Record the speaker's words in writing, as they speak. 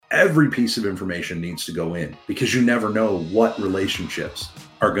every piece of information needs to go in, because you never know what relationships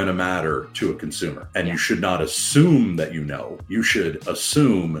are going to matter to a consumer. And you should not assume that you know. You should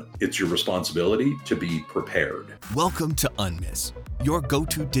assume it's your responsibility to be prepared. Welcome to Unmiss, your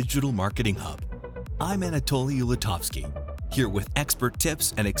go-to digital marketing hub. I'm Anatoly Ulatovsky, here with expert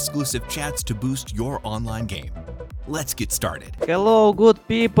tips and exclusive chats to boost your online game. Let's get started. Hello, good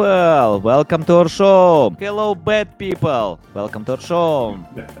people. Welcome to our show. Hello, bad people. Welcome to our show.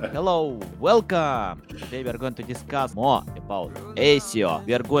 Hello, welcome. Today we are going to discuss more about SEO.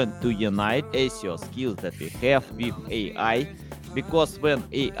 We are going to unite SEO skills that we have with AI. Because when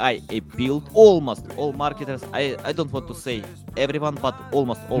AI appealed, almost all marketers, I don't want to say everyone, but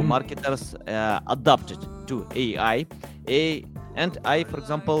almost all marketers adapted to AI. And I, for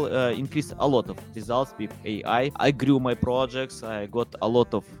example, increased a lot of results with AI. I grew my projects. I got a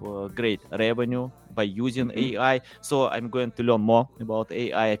lot of great revenue by using AI. So I'm going to learn more about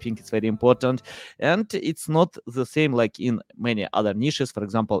AI. I think it's very important. And it's not the same like in many other niches. For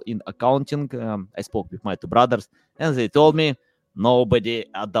example, in accounting, I spoke with my two brothers and they told me, nobody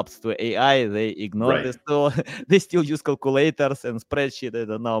adapts to AI. They ignore this tool. They still use calculators and spreadsheet. I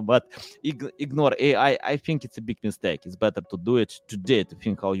don't know, but ignore AI. I think it's a big mistake. It's better to do it today to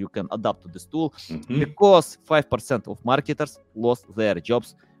think how you can adapt to this tool, because 5% of marketers lost their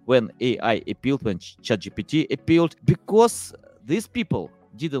jobs when AI appealed, when ChatGPT appealed, because these people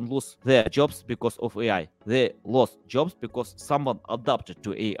didn't lose their jobs because of AI. They lost jobs because someone adapted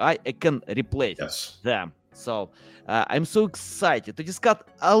to AI and can replace them. So I'm so excited to discuss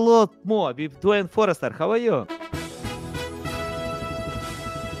a lot more with Duane Forrester. How are you?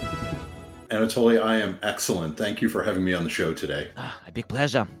 Anatoly, I am excellent. Thank you for having me on the show today. A big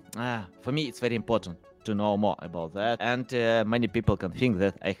pleasure. For me, it's very important to know more about that. And many people can think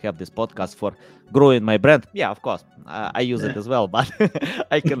that I have this podcast for growing my brand. Yeah, of course, I use it as well, but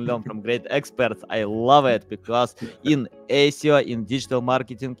I can learn from great experts. I love it because in SEO, in digital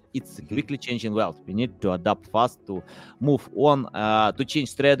marketing, it's quickly changing world. We need to adapt fast, to move on, to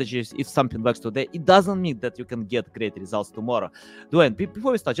change strategies. If something works today, it doesn't mean that you can get great results tomorrow. Duane,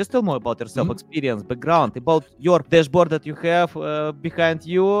 before we start, just tell more about yourself, experience, background, about your dashboard that you have behind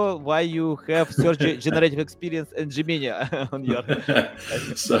you, why you have search generative experience and Gemini on your.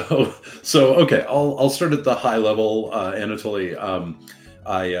 So okay, I'll start at the high level, Anatoly.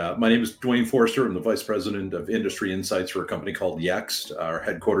 My name is Duane Forrester. I'm the Vice President of Industry Insights for a company called Yext. Our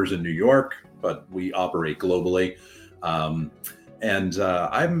headquarters in New York, but we operate globally. And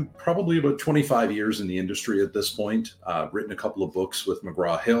I'm probably about 25 years in the industry at this point. I've written a couple of books with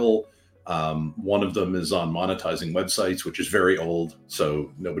McGraw-Hill. One of them is on monetizing websites, which is very old,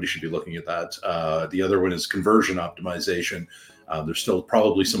 so nobody should be looking at that. The other one is conversion optimization. There's still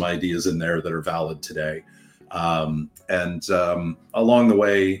probably some ideas in there that are valid today. And along the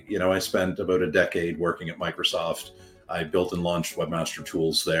way, I spent about a decade working at Microsoft. I built and launched Webmaster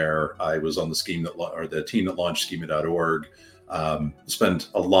Tools there. I was on the team that launched schema.org. Spent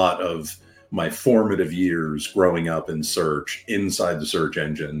a lot of my formative years growing up in search, inside the search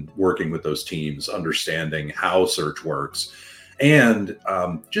engine, working with those teams, understanding how search works. And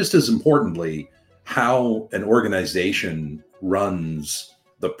just as importantly, how an organization runs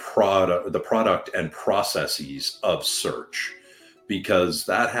the product and processes of search, because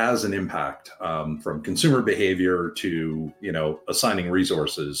that has an impact from consumer behavior to, assigning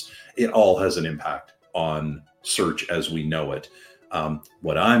resources. It all has an impact on search as we know it.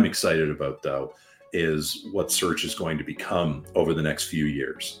 What I'm excited about, though, is what search is going to become over the next few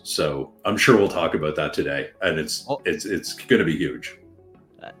years. So I'm sure we'll talk about that today, and it's going to be huge.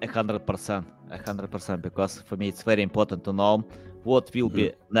 100%, because for me it's very important to know what will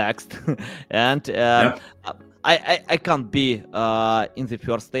be next. And I can't be in the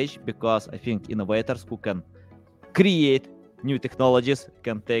first stage, because I think innovators who can create new technologies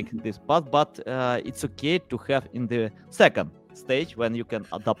can take this path, but it's okay to have in the second stage when you can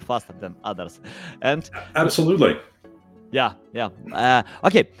adapt faster than others. And absolutely.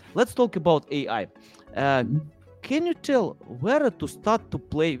 Okay, let's talk about AI. Can you tell where to start to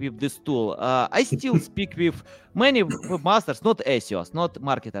play with this tool? I still speak with many webmasters, not SEOs, not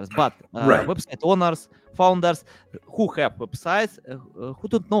marketers, but website owners, founders who have websites who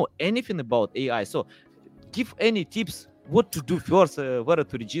don't know anything about AI. So give any tips, what to do first, where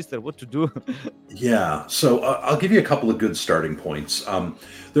to register, what to do. Yeah, so I'll give you a couple of good starting points.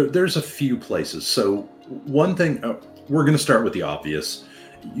 There's a few places. So one thing, we're going to start with the obvious.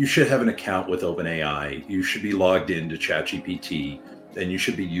 You should have an account with OpenAI. You should be logged into ChatGPT, and you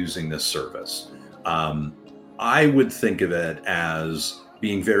should be using this service. I would think of it as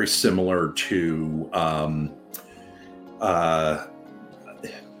being very similar to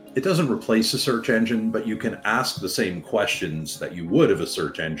it doesn't replace a search engine, but you can ask the same questions that you would of a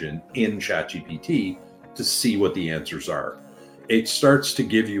search engine in ChatGPT to see what the answers are. It starts to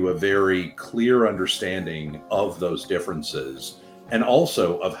give you a very clear understanding of those differences, and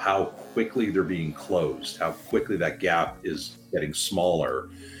also of how quickly they're being closed, how quickly that gap is getting smaller.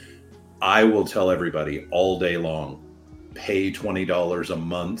 I will tell everybody all day long, pay $20 a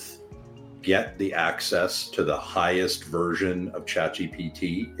month, get the access to the highest version of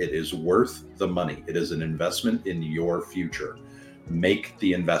ChatGPT. It is worth the money. It is an investment in your future. Make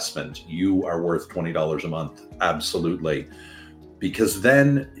the investment. You are worth $20 a month. Absolutely. Because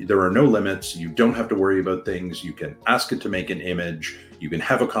then there are no limits. You don't have to worry about things. You can ask it to make an image. You can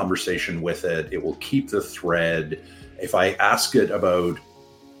have a conversation with it. It will keep the thread. If I ask it about,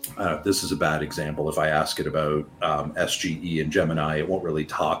 this is a bad example. If I ask it about SGE and Gemini, it won't really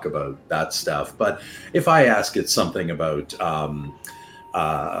talk about that stuff. But if I ask it something about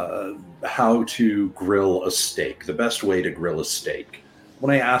how to grill a steak, the best way to grill a steak, when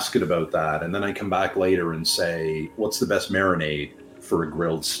I ask it about that, and then I come back later and say, what's the best marinade for a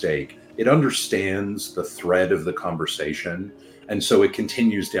grilled steak? It understands the thread of the conversation. And so it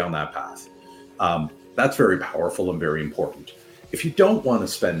continues down that path. That's very powerful and very important. If you don't want to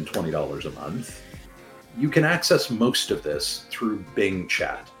spend $20 a month, you can access most of this through Bing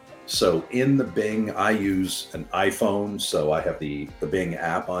Chat. So in the Bing, I use an iPhone, so I have the Bing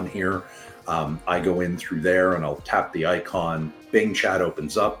app on here. I go in through there and I'll tap the icon. Bing Chat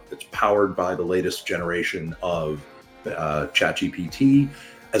opens up. It's powered by the latest generation of ChatGPT,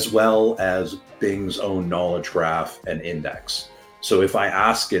 as well as Bing's own knowledge graph and index. So if I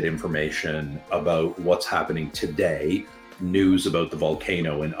ask it information about what's happening today, news about the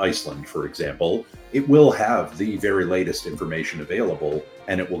volcano in Iceland, for example, it will have the very latest information available,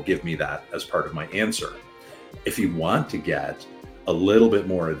 and it will give me that as part of my answer. If you want to get a little bit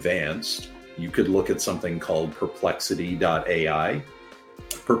more advanced, you could look at something called perplexity.ai.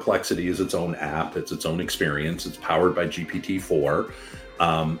 Perplexity is its own app, it's its own experience, it's powered by GPT-4,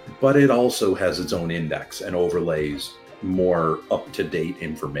 but it also has its own index and overlays more up-to-date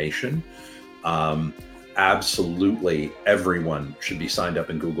information. Absolutely everyone should be signed up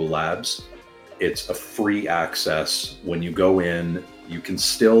in Google Labs. It's a free access. When you go in, you can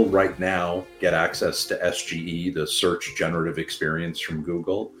still right now get access to SGE, the search generative experience from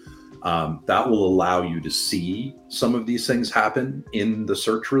Google. That will allow you to see some of these things happen in the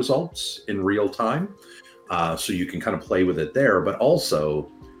search results in real time. So you can kind of play with it there, but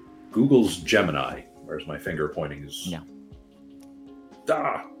also Google's Gemini, where's my finger pointing? Yeah.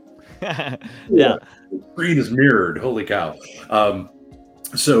 The screen is mirrored. Holy cow.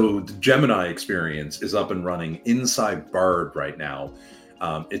 So the Gemini experience is up and running inside Bard right now.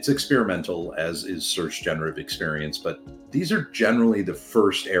 It's experimental, as is search generative experience, but these are generally the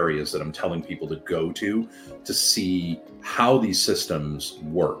first areas that I'm telling people to go to see how these systems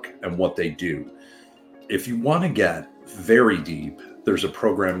work and what they do. If you want to get very deep, there's a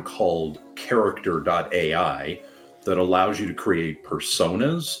program called character.ai that allows you to create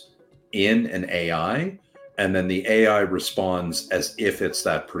personas in an AI, and then the AI responds as if it's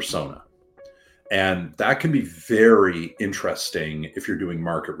that persona. And that can be very interesting if you're doing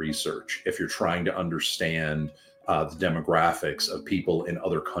market research, if you're trying to understand the demographics of people in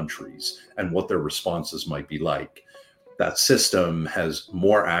other countries and what their responses might be like. That system has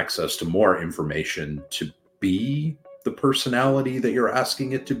more access to more information to be the personality that you're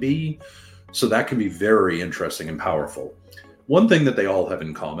asking it to be. So that can be very interesting and powerful. One thing that they all have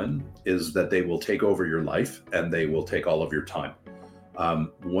in common is that they will take over your life and they will take all of your time.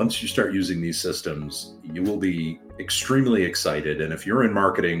 Once you start using these systems, you will be extremely excited. And if you're in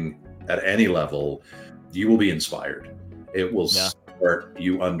marketing at any level, you will be inspired. It will start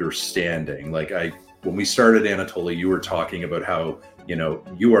you understanding. Like when we started, Anatoly, you were talking about how,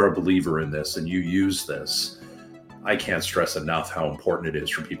 you are a believer in this and you use this. I can't stress enough how important it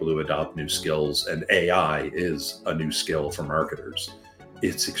is for people to adopt new skills, and AI is a new skill for marketers.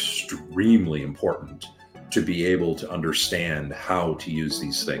 It's extremely important to be able to understand how to use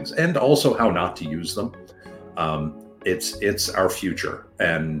these things and also how not to use them. It's our future,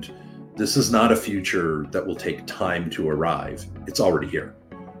 and this is not a future that will take time to arrive. It's already here.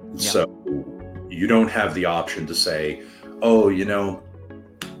 Yeah. So you don't have the option to say,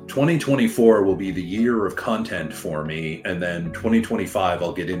 2024 will be the year of content for me, and then 2025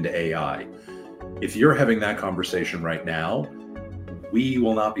 I'll get into AI. If you're having that conversation right now, we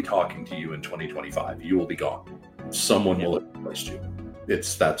will not be talking to you in 2025. You will be gone. Someone will have replaced you.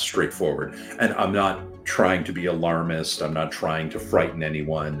 It's that straightforward. And I'm not trying to be alarmist. I'm not trying to frighten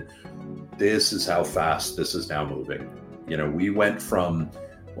anyone. This is how fast this is now moving. We went from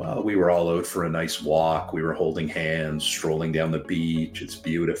Well, we were all out for a nice walk. We were holding hands, strolling down the beach. It's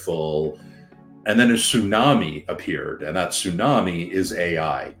beautiful. And then a tsunami appeared, and that tsunami is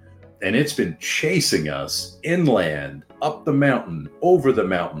AI. And it's been chasing us inland, up the mountain, over the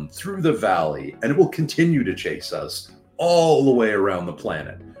mountain, through the valley, and it will continue to chase us all the way around the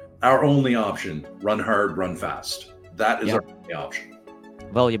planet. Our only option, run hard, run fast. That is our only option.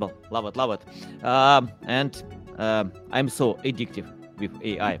 Valuable. Love it, love it. I'm so addictive with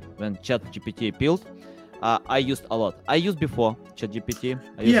AI. When ChatGPT built, I used a lot. I used before ChatGPT.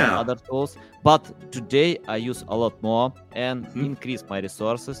 I used other tools, but today I use a lot more and increase my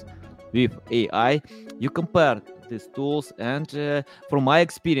resources with AI. You compare these tools, and from my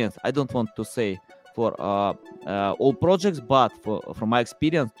experience, I don't want to say for all projects, but from my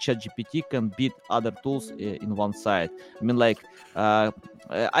experience, ChatGPT can beat other tools in one side. I mean, like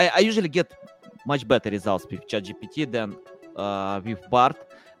I usually get much better results with ChatGPT than with Bart.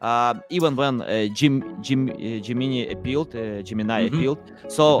 Even when Gemini appealed,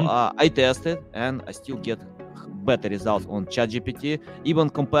 so I tested and I still get better results on ChatGPT, even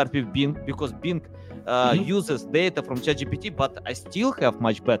compared with Bing, because Bing uses data from ChatGPT, but I still have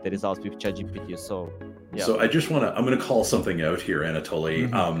much better results with ChatGPT. So, yeah. So I'm going to call something out here, Anatoly.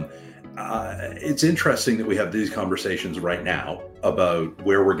 It's interesting that we have these conversations right now about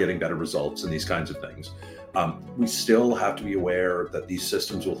where we're getting better results and these kinds of things. We still have to be aware that these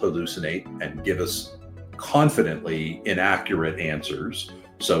systems will hallucinate and give us confidently inaccurate answers.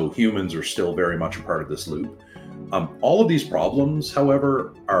 So humans are still very much a part of this loop. All of these problems,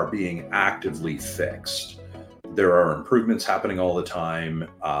 however, are being actively fixed. There are improvements happening all the time.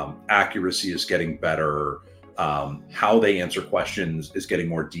 Accuracy is getting better. How they answer questions is getting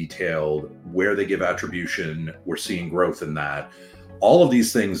more detailed. Where they give attribution, we're seeing growth in that. All of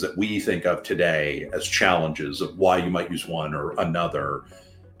these things that we think of today as challenges of why you might use one or another,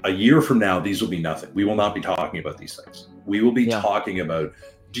 a year from now, these will be nothing. We will not be talking about these things. We will be talking about,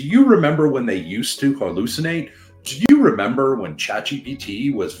 do you remember when they used to hallucinate? Do you remember when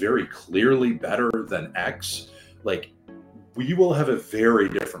ChatGPT was very clearly better than X? Like, we will have a very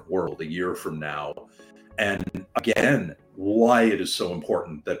different world a year from now. And again, why it is so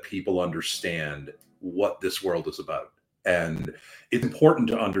important that people understand what this world is about. And it's important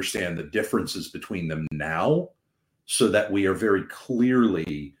to understand the differences between them now so that we are very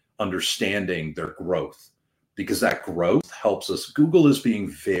clearly understanding their growth, because that growth helps us. Google is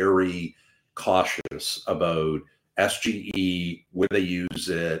being very cautious about SGE, where they use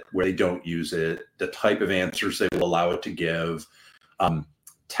it, where they don't use it, the type of answers they will allow it to give.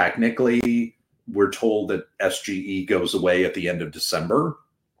 Technically, we're told that SGE goes away at the end of December.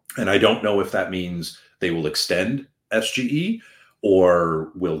 And I don't know if that means they will extend SGE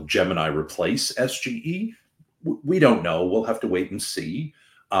or will Gemini replace SGE? We don't know. We'll have to wait and see.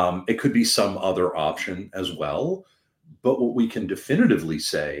 It could be some other option as well. But what we can definitively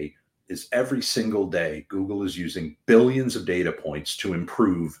say is every single day, Google is using billions of data points to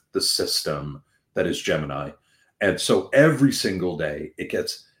improve the system that is Gemini. And so every single day, it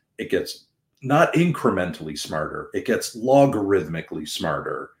gets not incrementally smarter, it gets logarithmically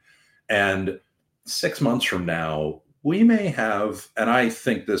smarter. And 6 months from now, we may have, and I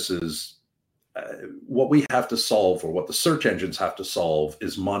think this is what we have to solve, or what the search engines have to solve,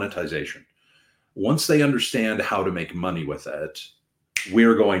 is monetization. Once they understand how to make money with it,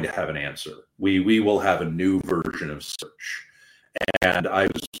 we're going to have an answer. We will have a new version of search. And I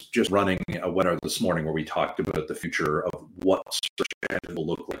was just running a webinar this morning where we talked about the future of what search engine will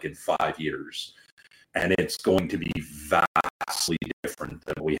look like in 5 years. And it's going to be vastly different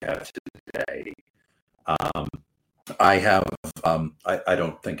than we have today. I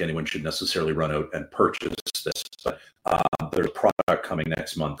don't think anyone should necessarily run out and purchase this, but there's a product coming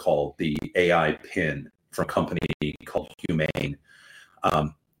next month called the AI Pin from a company called Humane.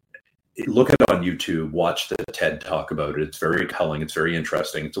 Look at it on YouTube, watch the TED talk about it. It's very compelling. It's very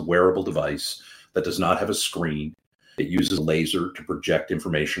interesting. It's a wearable device that does not have a screen. It uses a laser to project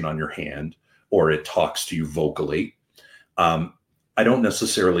information on your hand, or it talks to you vocally. I don't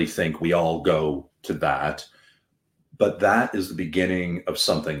necessarily think we all go to that, but that is the beginning of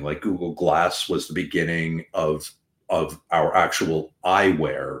something. Like Google Glass was the beginning of our actual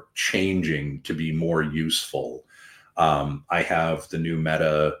eyewear changing to be more useful. I have the new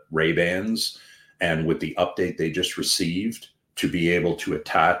Meta Ray-Bans, and with the update they just received, to be able to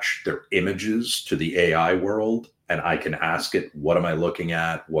attach their images to the AI world, and I can ask it, what am I looking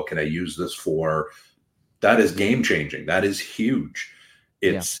at? What can I use this for? That is game changing. That is huge.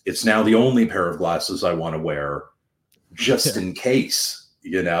 It's now the only pair of glasses I want to wear just in case,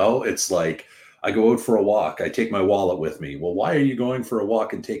 It's like, I go out for a walk. I take my wallet with me. Well, why are you going for a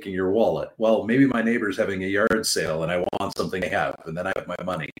walk and taking your wallet? Well, maybe my neighbor's having a yard sale and I want something they have, and then I have my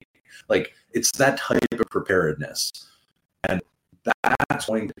money. Like, it's that type of preparedness. And that's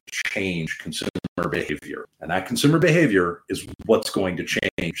going to change consumer behavior. And that consumer behavior is what's going to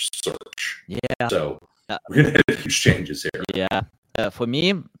change search. Yeah. So we're going to have huge changes here. Yeah. For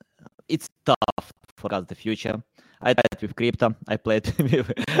me, it's tough for us the future. I tried with crypto. I played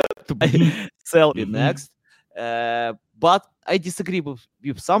with to buy, sell with next. But I disagree with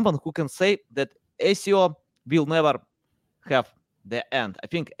someone who can say that SEO will never have the end. I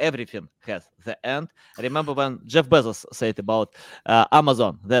think everything has the end. I remember when Jeff Bezos said about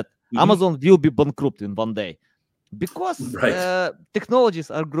Amazon that Amazon will be bankrupt in one day because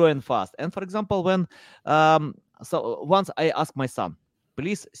technologies are growing fast. And for example, when so once I asked my son,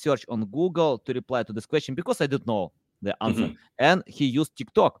 please search on Google to reply to this question because I didn't know the answer. And he used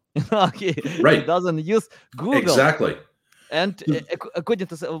TikTok. he doesn't use Google. Exactly. And according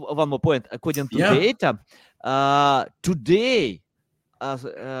to one more point, according to data, today,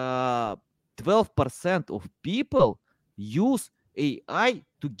 12% of people use AI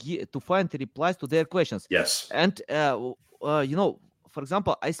to find replies to their questions. Yes. And for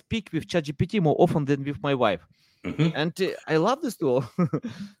example, I speak with ChatGPT more often than with my wife. And I love this tool.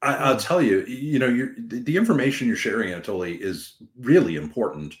 I'll tell you, the information you're sharing, Anatoly, is really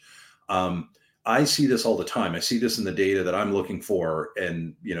important. I see this all the time. I see this in the data that I'm looking for,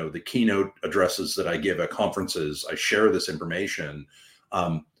 and the keynote addresses that I give at conferences. I share this information.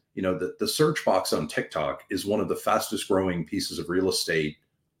 The search box on TikTok is one of the fastest growing pieces of real estate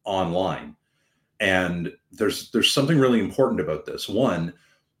online, and there's something really important about this. One,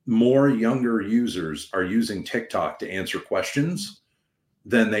 more younger users are using TikTok to answer questions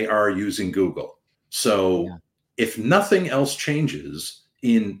than they are using Google. So if nothing else changes,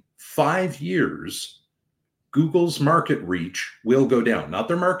 in 5 years, Google's market reach will go down. Not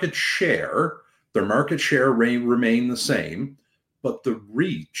their market share. Their market share remain the same, but the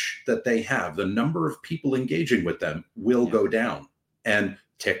reach that they have, the number of people engaging with them will go down, and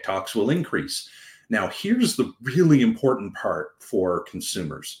TikToks will increase. Now, here's the really important part for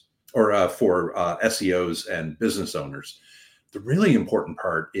consumers or for SEOs and business owners. The really important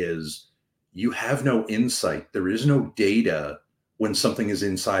part is you have no insight. There is no data when something is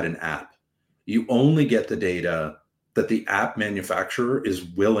inside an app. You only get the data that the app manufacturer is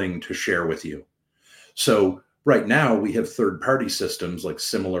willing to share with you. So right now we have third-party systems like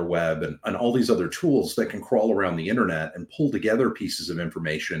SimilarWeb and all these other tools that can crawl around the internet and pull together pieces of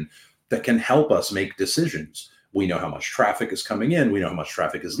information that can help us make decisions. We know how much traffic is coming in. We know how much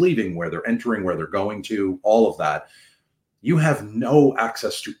traffic is leaving, where they're entering, where they're going to, all of that. You have no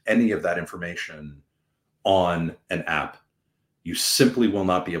access to any of that information on an app. You simply will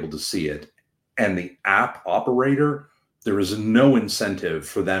not be able to see it. And the app operator, there is no incentive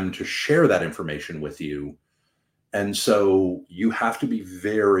for them to share that information with you. And so you have to be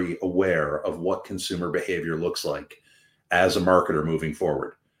very aware of what consumer behavior looks like as a marketer moving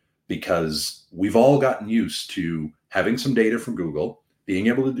forward, because we've all gotten used to having some data from Google, being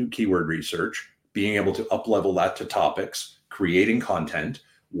able to do keyword research, being able to up-level that to topics, creating content,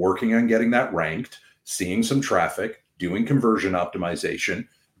 working on getting that ranked, seeing some traffic, doing conversion optimization,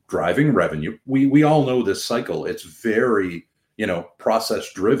 driving revenue. We all know this cycle. It's very,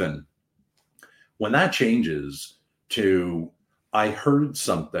 process driven. When that changes to, I heard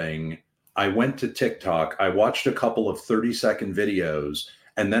something, I went to TikTok, I watched a couple of 30-second videos,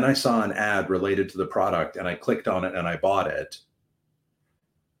 and then I saw an ad related to the product and I clicked on it and I bought it.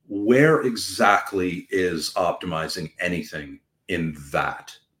 Where exactly is optimizing anything in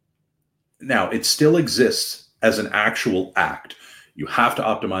that? Now, it still exists as an actual act. You have to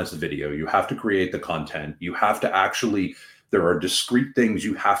optimize the video. You have to create the content. You have to there are discrete things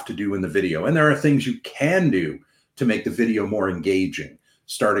you have to do in the video. And there are things you can do to make the video more engaging,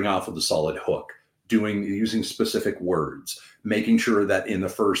 starting off with a solid hook, using specific words, making sure that in the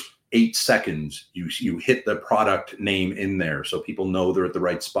first 8 seconds, you hit the product name in there so people know they're at the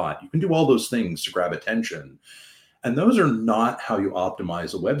right spot. You can do all those things to grab attention. And those are not how you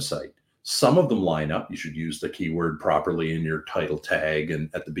optimize a website. Some of them line up. You should use the keyword properly in your title tag and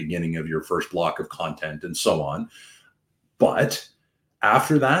at the beginning of your first block of content and so on. But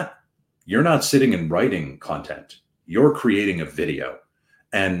after that, you're not sitting and writing content. You're creating a video.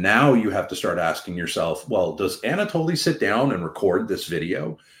 And now you have to start asking yourself, well, does Anatoly sit down and record this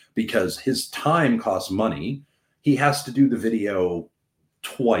video? Because his time costs money. He has to do the video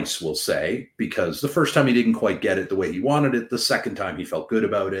twice, we'll say, because the first time he didn't quite get it the way he wanted it. The second time he felt good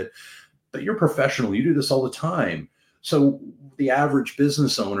about it. But you're professional. You do this all the time. So the average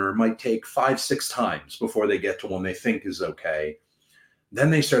business owner might take 5-6 times before they get to one they think is okay.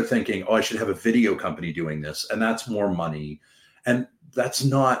 Then they start thinking, oh, I should have a video company doing this, and that's more money. And that's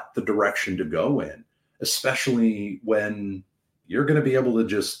not the direction to go in, especially when you're going to be able to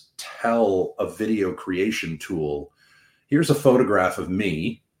just tell a video creation tool, here's a photograph of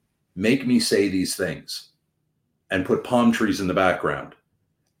me, make me say these things, and put palm trees in the background.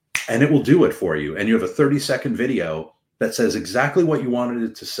 And it will do it for you. And you have a 30-second video that says exactly what you wanted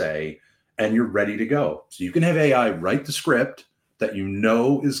it to say, and you're ready to go. So you can have AI write the script that you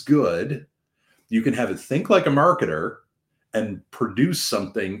know is good. You can have it think like a marketer and produce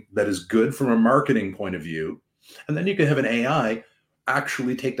something that is good from a marketing point of view. And then you can have an AI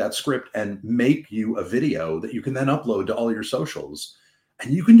actually take that script and make you a video that you can then upload to all your socials.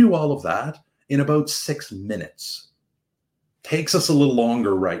 And you can do all of that in about 6 minutes. Takes us a little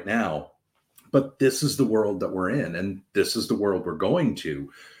longer right now, but this is the world that we're in, and this is the world we're going to.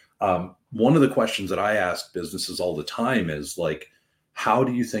 One of the questions that I ask businesses all the time is like, how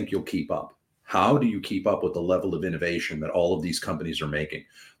do you think you'll keep up? How do you keep up with the level of innovation that all of these companies are making?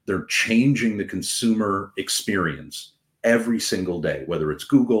 They're changing the consumer experience every single day, whether it's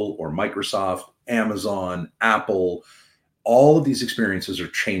Google or Microsoft, Amazon, Apple. All of these experiences are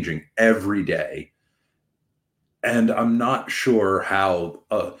changing every day. And I'm not sure how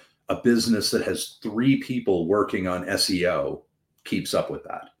a business that has 3 people working on SEO keeps up with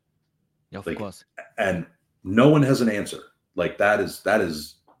that. Of course. And no one has an answer. Like that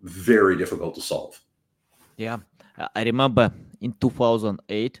is very difficult to solve. Yeah. I remember in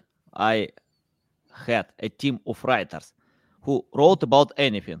 2008, I had a team of writers who wrote about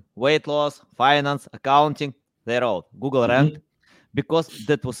anything: weight loss, finance, accounting. They wrote. Google ranked because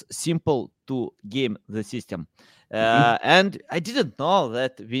that was simple to game the system. And I didn't know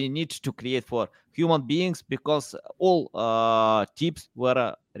that we need to create for human beings, because all tips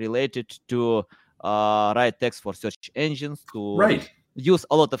were related to write text for search engines, to use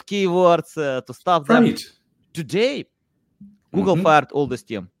a lot of keywords, to stuff them. Today, Google fired all this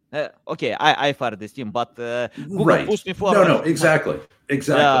team. Okay, I fired this team, but Google pushed me forward. No, exactly.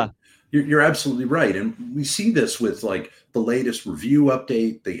 Yeah. You're absolutely right. And we see this with like the latest review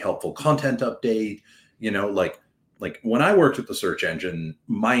update, the helpful content update. You know, like when I worked at the search engine,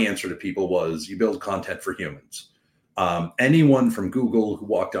 my answer to people was, you build content for humans. Anyone from Google who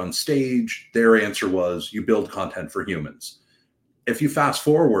walked on stage, their answer was, you build content for humans. If you fast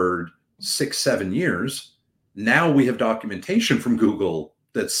forward 6-7 years, now we have documentation from Google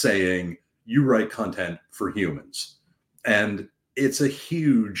that's saying you write content for humans. And it's a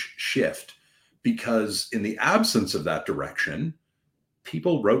huge shift, because in the absence of that direction,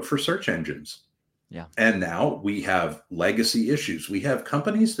 people wrote for search engines. Yeah. And now we have legacy issues. We have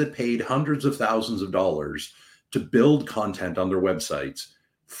companies that paid hundreds of thousands of dollars to build content on their websites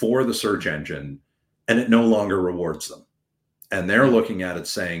for the search engine, and it no longer rewards them. And they're looking at it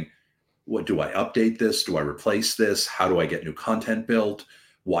saying, what, do I update this? Do I replace this? How do I get new content built?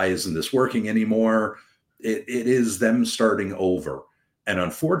 Why isn't this working anymore? It is them starting over. And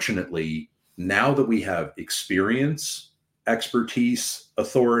unfortunately, now that we have experience, expertise,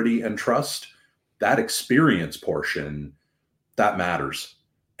 authority, and trust, that experience portion, that matters.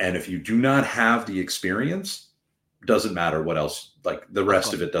 And if you do not have the experience, doesn't matter what else, like the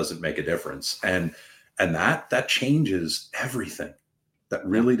rest of it doesn't make a difference. And that changes everything. That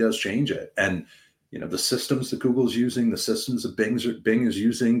really does change it. And you know, the systems that Google's using, the systems that Bing is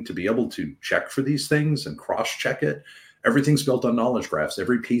using to be able to check for these things and cross-check it, everything's built on knowledge graphs.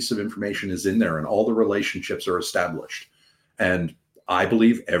 Every piece of information is in there, and all the relationships are established. And I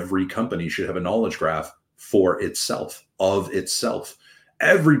believe every company should have a knowledge graph for itself, of itself.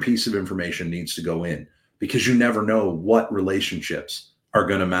 Every piece of information needs to go in, because you never know what relationships are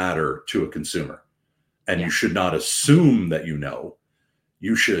going to matter to a consumer. And you should not assume that you know.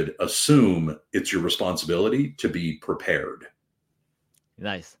 You should assume it's your responsibility to be prepared.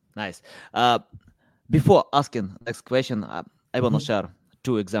 Nice. Before asking next question, I want to share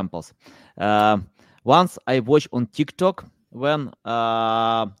 2 examples. Once I watched on TikTok when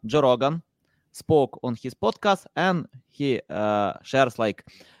Joe Rogan spoke on his podcast, and he shares like,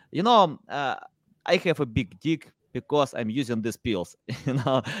 I have a big dick because I'm using these pills,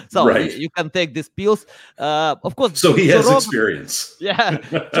 So you can take these pills. Of course. So he has experience. Yeah.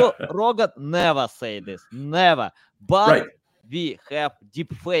 Joe Rogan never say this, never. But we have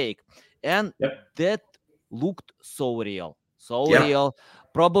deep fake, and that looked so real, real.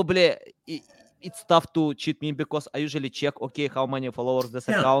 Probably it's tough to cheat me, because I usually check, how many followers this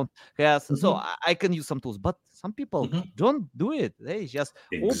account has. So I can use some tools, but some people don't do it. They just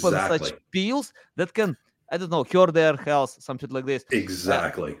open such pills that can I don't know, hurt their health, something like this.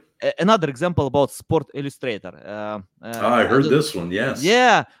 Exactly. Another example about Sport Illustrator. I heard this one. Yes.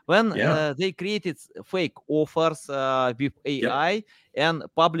 Yeah, when Yeah. they created fake offers with AI and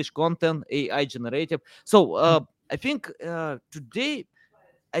publish content AI generated. So I think today,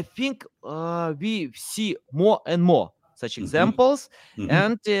 we see more and more such examples.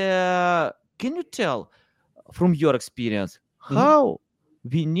 And can you tell from your experience how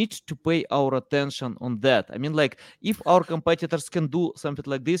we need to pay our attention on that? I mean, like, if our competitors can do something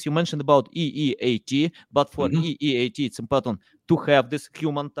like this, you mentioned about EEAT, but for EEAT, it's important to have this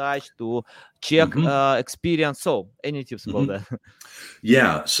human touch to check experience. So, any tips about that?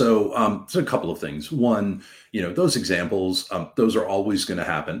 Yeah. So a couple of things. One, those examples, those are always going to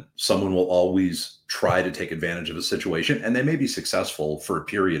happen. Someone will always try to take advantage of a situation, and they may be successful for a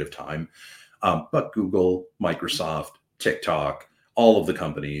period of time. But Google, Microsoft, TikTok, all of the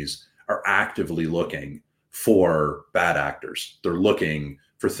companies are actively looking for bad actors. They're looking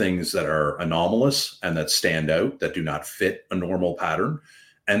for things that are anomalous and that stand out, that do not fit a normal pattern.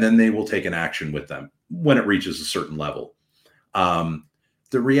 And then they will take an action with them when it reaches a certain level. The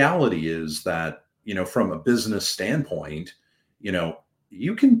reality is that, from a business standpoint,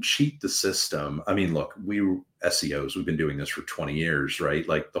 you can cheat the system. I mean, look, we SEOs, we've been doing this for 20 years, right?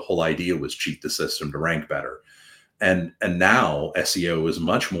 Like, the whole idea was cheat the system to rank better. And now SEO is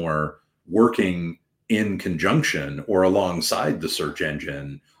much more working in conjunction or alongside the search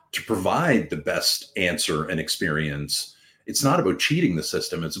engine to provide the best answer and experience. It's not about cheating the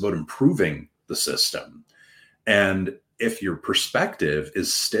system. It's about improving the system. And if your perspective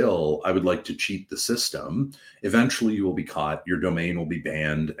is still, I would like to cheat the system, eventually you will be caught, your domain will be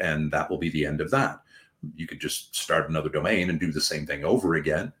banned, and that will be the end of that. You could just start another domain and do the same thing over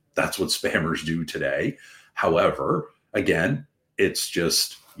again. That's what spammers do today. However, again, it's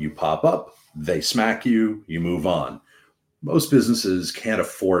just you pop up, they smack you, you move on. Most businesses can't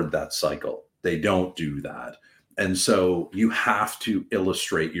afford that cycle. They don't do that. And so you have to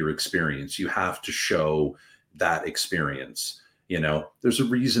illustrate your experience. You have to show that experience. There's a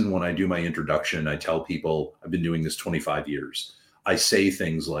reason when I do my introduction, I tell people I've been doing this 25 years. I say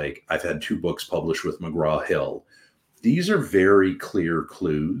things like, I've had 2 books published with McGraw-Hill. These are very clear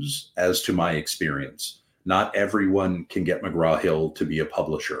clues as to my experience. Not everyone can get McGraw-Hill to be a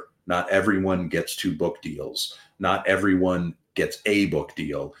publisher. Not everyone gets 2 book deals. Not everyone gets a book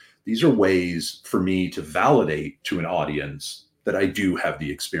deal. These are ways for me to validate to an audience that I do have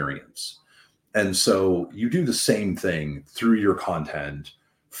the experience. And so you do the same thing through your content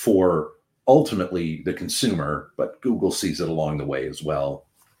for ultimately the consumer, but Google sees it along the way as well.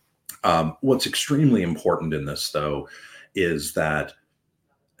 What's extremely important in this, though, is that,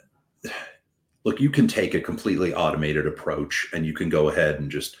 look, you can take a completely automated approach and you can go ahead and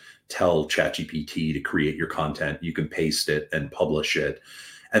just tell ChatGPT to create your content. You can paste it and publish it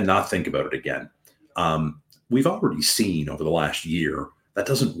and not think about it again. We've already seen over the last year that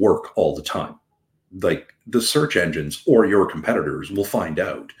doesn't work all the time. Like, the search engines or your competitors will find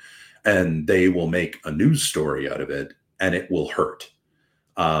out and they will make a news story out of it, and it will hurt.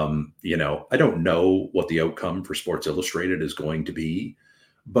 I don't know what the outcome for Sports Illustrated is going to be,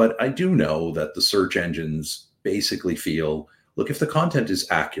 but I do know that the search engines basically feel, look, if the content is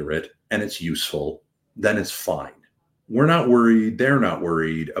accurate and it's useful, then it's fine. We're not worried. They're not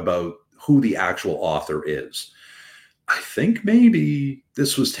worried about who the actual author is. I think maybe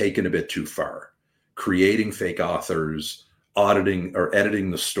this was taken a bit too far. Creating fake authors, auditing or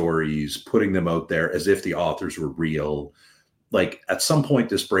editing the stories, putting them out there as if the authors were real. Like, at some point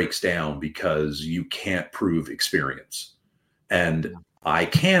this breaks down because you can't prove experience. And I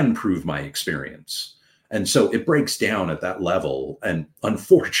can prove my experience. And so it breaks down at that level. And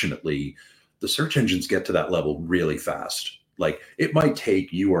unfortunately, the search engines get to that level really fast. Like, it might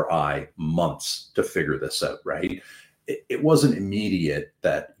take you or I months to figure this out, right? It wasn't immediate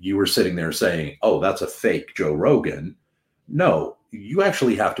that you were sitting there saying, oh, that's a fake Joe Rogan. No, you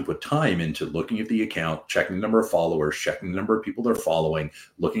actually have to put time into looking at the account, checking the number of followers, checking the number of people they're following,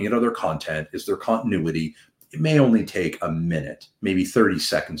 looking at other content. Is there continuity? It may only take a minute, maybe 30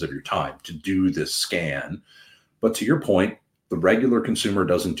 seconds of your time to do this scan. But to your point, the regular consumer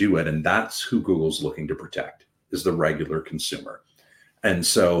doesn't do it. And that's who Google's looking to protect, is the regular consumer. And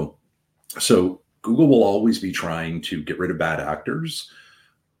so Google will always be trying to get rid of bad actors,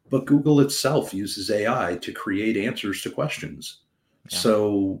 but Google itself uses AI to create answers to questions. Yeah.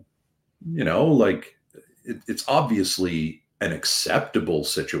 So, it's obviously an acceptable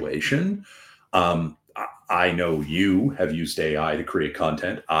situation. I know you have used AI to create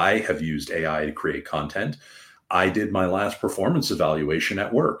content. I have used AI to create content. I did my last performance evaluation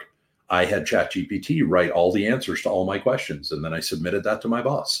at work. I had ChatGPT write all the answers to all my questions, and then I submitted that to my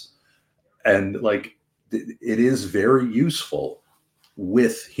boss. And like, it is very useful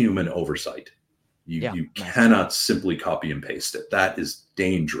with human oversight. You nice. cannot simply copy and paste it. That is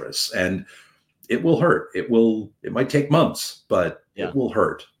dangerous, and it will hurt. It might take months, but it will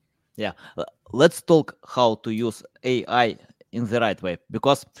hurt. Yeah. Let's talk how to use AI in the right way,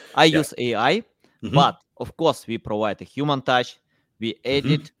 because I use AI, but of course we provide a human touch, we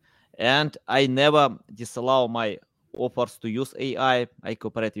edit, and I never disallow my offers to use AI. I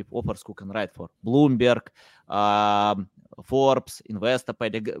cooperate with offers who can write for Bloomberg, Forbes,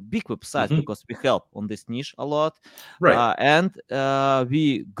 Investopedia, big websites, because we help on this niche a lot. Right. And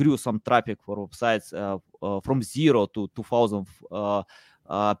we grew some traffic for websites from 0 to 2,000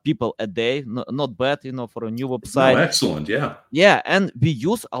 people a day. Not bad, for a new website. No, excellent. Yeah. Yeah, and we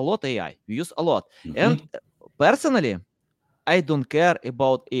use a lot AI. We use a lot. And personally, I don't care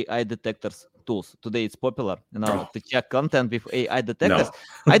about AI detectors tools. Today it's popular, to check content with AI detectors.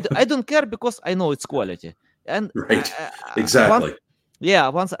 No. I don't care, because I know its quality. And right, exactly.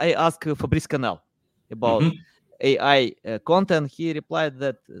 Once I asked Fabrice Canel about AI content, he replied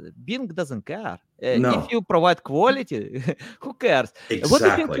that Bing doesn't care. No. If you provide quality, who cares?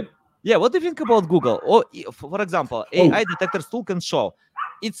 Exactly. What do you think about Google? Or, for example, AI detectors tool can show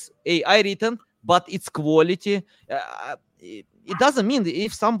it's AI written, but its quality. It doesn't mean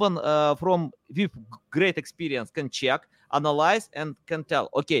if someone with great experience can check, analyze, and can tell,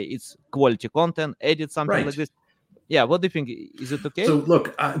 okay, it's quality content, edit something like this. Yeah, what do you think? Is it okay? So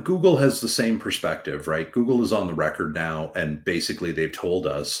look, Google has the same perspective, right? Google is on the record now, and basically they've told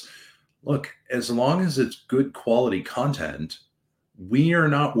us, look, as long as it's good quality content, we are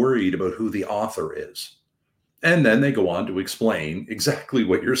not worried about who the author is. And then they go on to explain exactly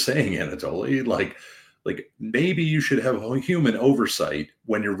what you're saying, Anatoly. Like maybe you should have a human oversight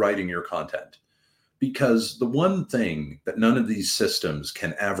when you're writing your content, because the one thing that none of these systems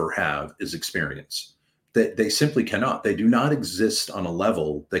can ever have is experience. They simply cannot. They do not exist on a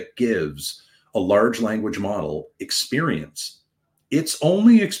level that gives a large language model experience. Its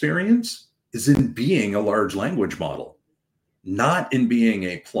only experience is in being a large language model, not in being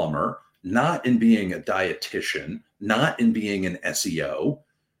a plumber, not in being a dietitian, not in being an SEO.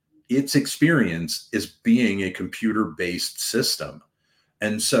 Its experience is being a computer-based system.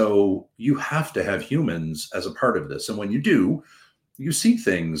 And so you have to have humans as a part of this. And when you do, you see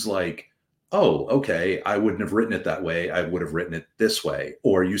things like, oh, okay, I wouldn't have written it that way. I would have written it this way.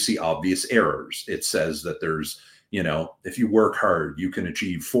 Or you see obvious errors. It says that there's, if you work hard, you can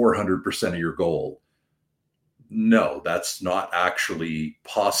achieve 400% of your goal. No, that's not actually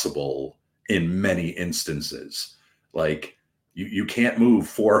possible in many instances. Like you can't move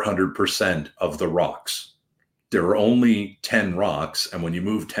 400% of the rocks. There are only 10 rocks. And when you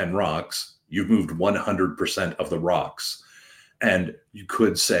move 10 rocks, you've moved 100% of the rocks. And you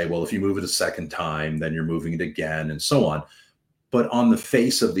could say, well, if you move it a second time, then you're moving it again and so on. But on the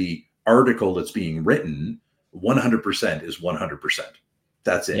face of the article that's being written, 100% is 100%.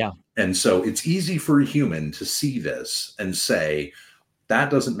 That's it. Yeah. And so it's easy for a human to see this and say,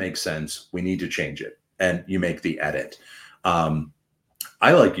 that doesn't make sense. We need to change it. And you make the edit.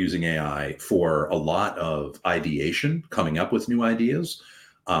 I like using AI for a lot of ideation, coming up with new ideas.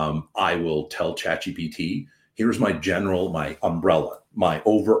 I will tell ChatGPT, here's my umbrella, my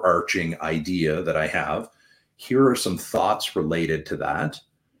overarching idea that I have. Here are some thoughts related to that.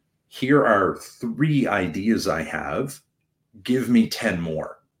 Here are 3 ideas I have. Give me 10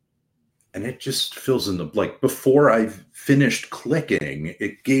 more. And it just fills in before I've finished clicking,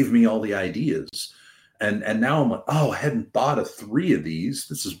 it gave me all the ideas. And now I'm like, oh, I hadn't thought of 3 of these.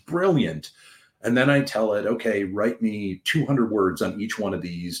 This is brilliant. And then I tell it, okay, write me 200 words on each one of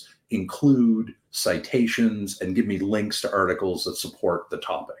these, include citations, and give me links to articles that support the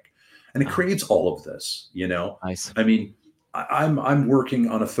topic. And it creates all of this, Nice. I mean, I'm working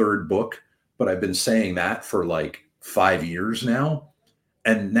on a 3rd book, but I've been saying that for 5 years now.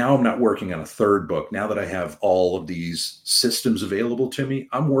 And now I'm not working on a 3rd book. Now that I have all of these systems available to me,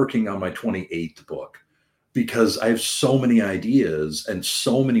 I'm working on my 28th book, because I have so many ideas and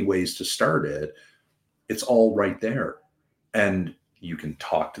so many ways to start it. It's all right there. And you can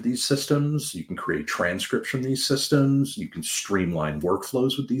talk to these systems. You can create transcripts from these systems. You can streamline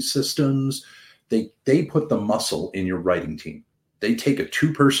workflows with these systems. They put the muscle in your writing team. They take a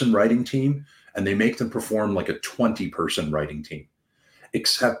 2-person writing team and they make them perform like a 20-person writing team,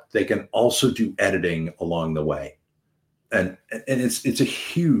 except they can also do editing along the way. And it's a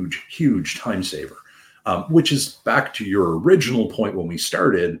huge, huge time saver, which is back to your original point when we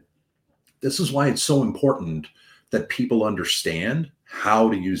started. This is why it's so important that people understand how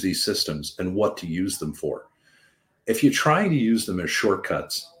to use these systems and what to use them for. If you're trying to use them as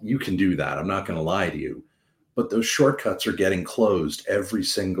shortcuts, you can do that. I'm not going to lie to you, but those shortcuts are getting closed every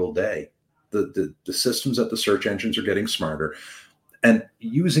single day. The systems at the search engines are getting smarter, and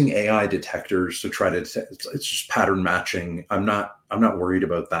using AI detectors to try to it's just pattern matching. I'm not worried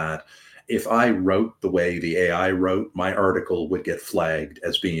about that. If I wrote the way the AI wrote, my article would get flagged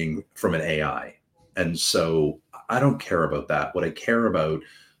as being from an AI. And so I don't care about that. What I care about,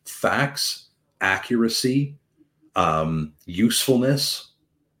 facts, accuracy, usefulness,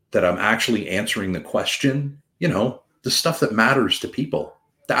 that I'm actually answering the question, the stuff that matters to people.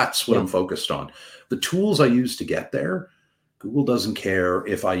 That's what I'm focused on. The tools I use to get there, Google doesn't care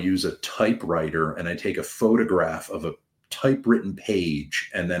if I use a typewriter and I take a photograph of a typewritten page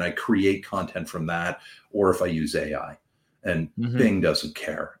and then I create content from that, or if I use AI. And Bing doesn't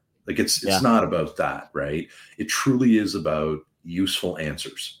care. Like it's not about that, right? It truly is about useful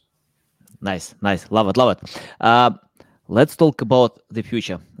answers. Nice. Love it. Let's talk about the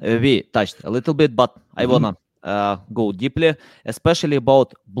future. We touched a little bit, but I wanna go deeply, especially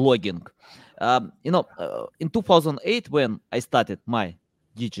about blogging. In 2008, when I started my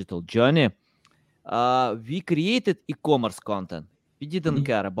digital journey, we created e-commerce content. We didn't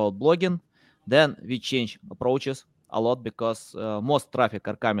care about blogging. Then we changed approaches a lot because most traffic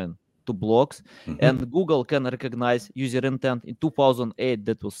are coming to blogs, and Google can recognize user intent. In 2008,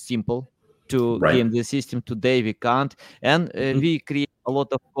 that was simple to game the system. Today we can't, and we create a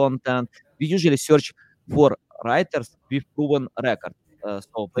lot of content. We usually search for writers with proven record.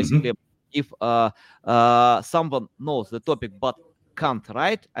 So basically, if someone knows the topic but can't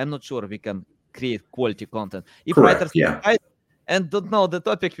write, I'm not sure we can create quality content. If writers write and don't know the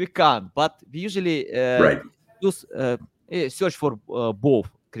topic, we can't. But we usually use search for both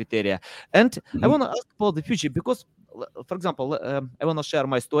criteria. And I want to ask about the future because, for example, I want to share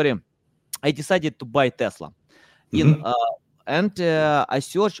my story. I decided to buy Tesla, and I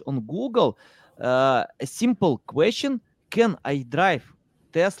searched on Google a simple question: can I drive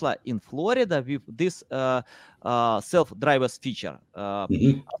Tesla in Florida with this self-driver's feature,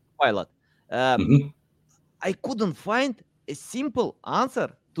 pilot? I couldn't find a simple answer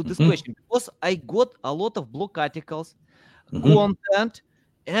to this question because I got a lot of blog articles, content,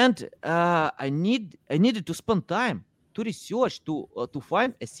 and I needed to spend time to research to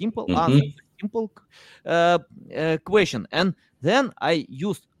find a simple answer, simple question, and then I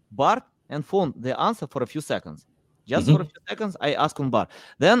used Bart and found the answer for a few seconds. Just for a few seconds, I asked on Bart.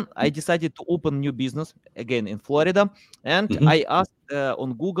 Then I decided to open new business again in Florida, and I asked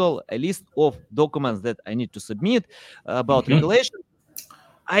on Google a list of documents that I need to submit about regulation.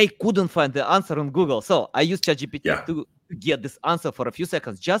 I couldn't find the answer on Google, so I used ChatGPT to get this answer for a few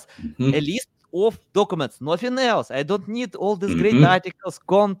seconds. Just a list of documents, nothing else. I don't need all these great articles,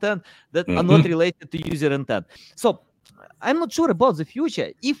 content that are not related to user intent. So I'm not sure about the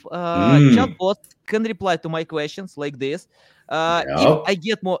future. If chatbot can reply to my questions like this, if I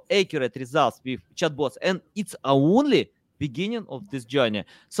get more accurate results with chatbots, and it's only beginning of this journey.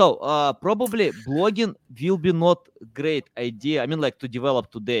 So probably blogging will be not great idea. I mean, like to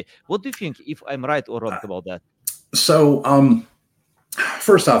develop today. What do you think? If I'm right or wrong about that? So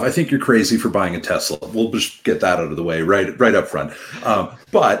first off, I think you're crazy for buying a Tesla. We'll just get that out of the way right up front.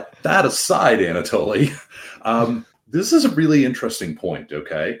 But that aside, Anatoly, this is a really interesting point,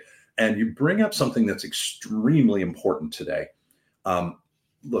 okay? And you bring up something that's extremely important today.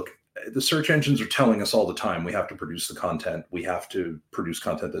 Look, the search engines are telling us all the time we have to produce the content. We have to produce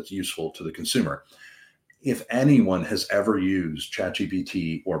content that's useful to the consumer. If anyone has ever used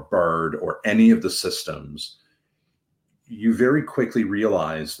ChatGPT or Bard or any of the systems, you very quickly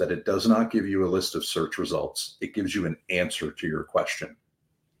realize that it does not give you a list of search results. It gives you an answer to your question.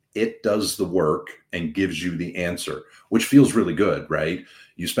 It does the work and gives you the answer, which feels really good, right?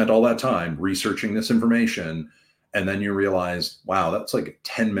 You spent all that time researching this information, and then you realize, wow, that's like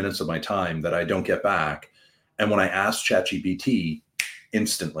 10 minutes of my time that I don't get back. And when I asked ChatGPT,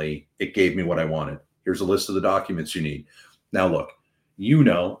 instantly, it gave me what I wanted. Here's a list of the documents you need. Now, look,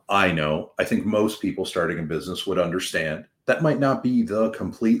 I think most people starting a business would understand that might not be the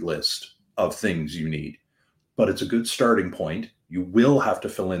complete list of things you need, but it's a good starting point. You will have to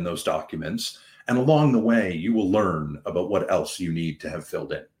fill in those documents, and along the way, you will learn about what else you need to have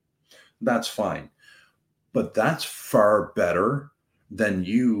filled in. That's fine. But that's far better than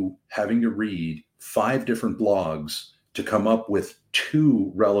you having to read 5 different blogs to come up with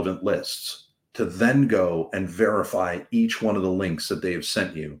 2 relevant lists, to then go and verify each one of the links that they have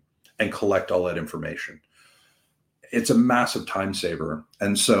sent you and collect all that information. It's a massive time saver.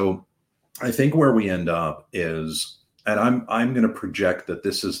 And so I think where we end up is And I'm going to project that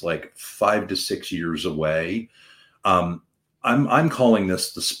this is like 5 to 6 years away. I'm calling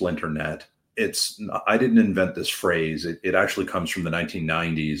this the splinter net. I didn't invent this phrase. It actually comes from the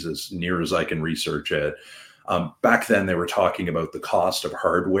 1990s, as near as I can research it. Back then, they were talking about the cost of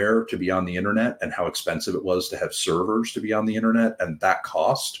hardware to be on the internet and how expensive it was to have servers to be on the internet. And that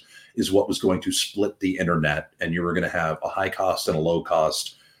cost is what was going to split the internet. And you were going to have a high cost and a low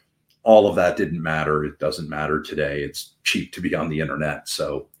cost. All of that didn't matter. It doesn't matter today. It's cheap to be on the internet.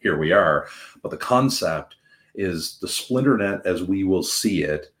 So here we are. But the concept is the splinter net, as we will see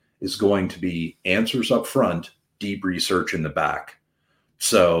it, is going to be answers up front, deep research in the back.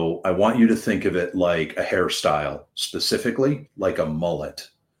 So I want you to think of it like a hairstyle, specifically like a mullet.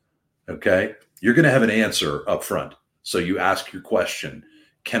 Okay. You're going to have an answer up front. So you ask your question,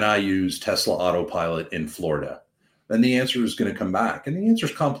 can I use Tesla Autopilot in Florida? Then the answer is going to come back. And the answer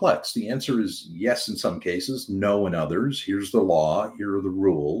is complex. The answer is yes in some cases, no in others. Here's the law. Here are the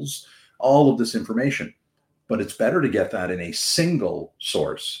rules. All of this information. But it's better to get that in a single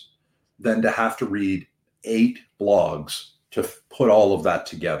source than to have to read 8 blogs to put all of that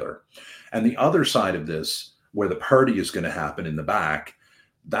together. And the other side of this, where the party is going to happen in the back,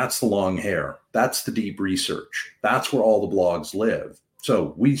 that's the long hair. That's the deep research. That's where all the blogs live.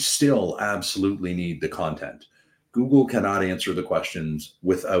 So we still absolutely need the content. Google cannot answer the questions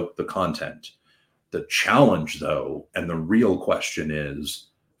without the content. The challenge, though, and the real question is,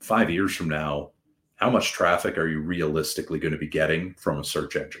 5 years from now, how much traffic are you realistically going to be getting from a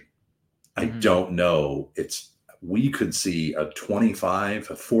search engine? I don't know. We could see a 25,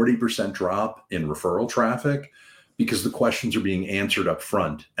 a 40% drop in referral traffic because the questions are being answered up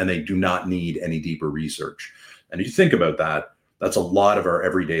front and they do not need any deeper research. And if you think about that, that's a lot of our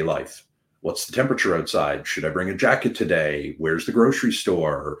everyday life. What's the temperature outside? Should I bring a jacket today? Where's the grocery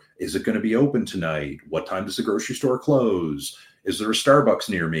store? Is it going to be open tonight? What time does the grocery store close? Is there a Starbucks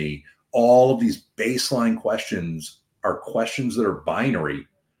near me? All of these baseline questions are questions that are binary.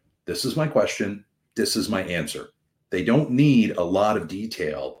 This is my question. This is my answer. They don't need a lot of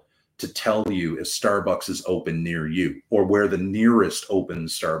detail to tell you if Starbucks is open near you or where the nearest open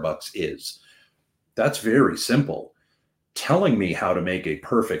Starbucks is. That's very simple. Telling me how to make a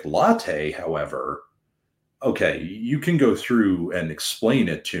perfect latte, however, okay, you can go through and explain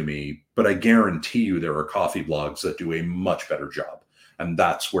it to me, but I guarantee you there are coffee blogs that do a much better job. And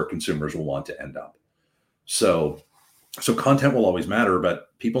that's where consumers will want to end up. So content will always matter,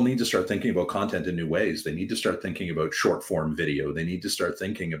 but people need to start thinking about content in new ways. They need to start thinking about short form video. They need to start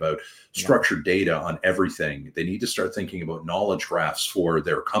thinking about structured data on everything. They need to start thinking about knowledge graphs for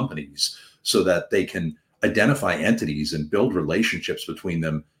their companies so that they can identify entities and build relationships between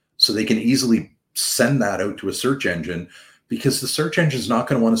them so they can easily send that out to a search engine, because the search engine is not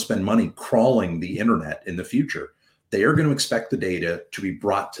going to want to spend money crawling the internet in the future. They are going to expect the data to be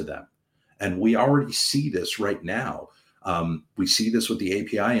brought to them. And we already see this right now. We see this with the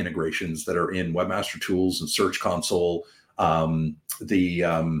API integrations that are in Webmaster Tools and Search Console. What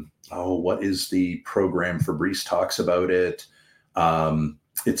is the program? Fabrice talks about it.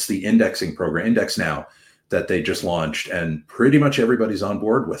 It's the indexing program, Index Now, that they just launched, and pretty much everybody's on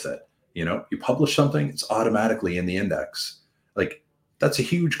board with it. You know, you publish something, it's automatically in the index. Like, that's a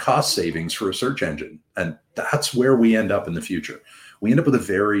huge cost savings for a search engine. And that's where we end up in the future. We end up with a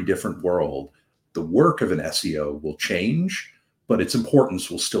very different world. The work of an SEO will change, but its importance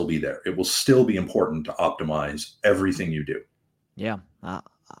will still be there. It will still be important to optimize everything you do. Yeah,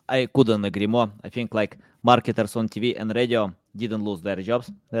 I couldn't agree more. I think like marketers on TV and radio didn't lose their jobs.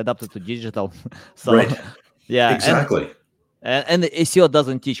 They adapted to digital. So, right. Yeah, exactly. And SEO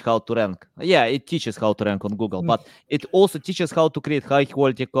doesn't teach how to rank. Yeah, it teaches how to rank on Google, but it also teaches how to create high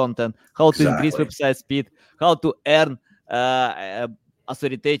quality content, how to increase website speed, how to earn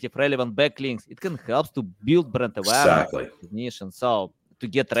authoritative, relevant backlinks. It can help to build brand awareness, recognition, so to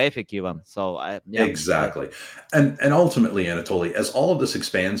get traffic even. So exactly. And ultimately, Anatoly, as all of this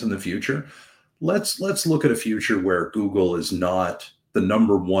expands in the future, let's look at a future where Google is not the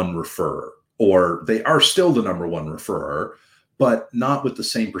number one referrer, or they are still the number one referrer, but not with the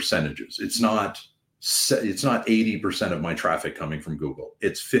same percentages. It's not 80% of my traffic coming from Google.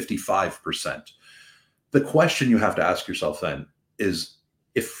 It's 55%. The question you have to ask yourself then is,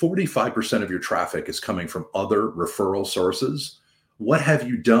 if 45% of your traffic is coming from other referral sources, what have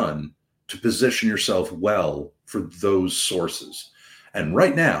you done to position yourself well for those sources? And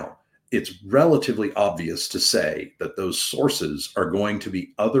right now, it's relatively obvious to say that those sources are going to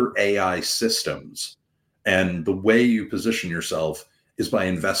be other AI systems. And the way you position yourself is by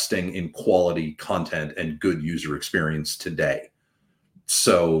investing in quality content and good user experience today.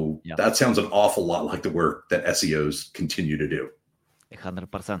 So Yeah, that sounds an awful lot like the work that SEOs continue to do.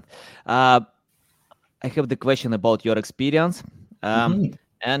 100%. I have the question about your experience, Mhm.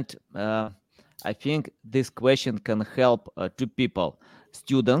 and I think this question can help two people: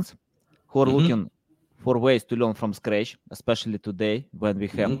 students who are Mhm. looking for ways to learn from scratch, especially today when we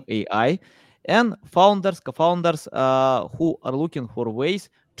have Mhm. AI, and founders, co-founders who are looking for ways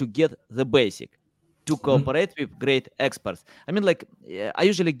to get the basic, to Mhm. cooperate with great experts. I mean, like, I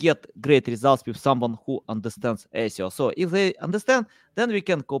usually get great results with someone who understands SEO. So if they understand, then we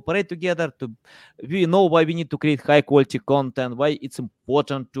can cooperate together. We know why we need to create high quality content, why it's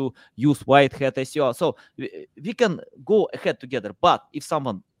important to use white hat SEO. So we can go ahead together. But if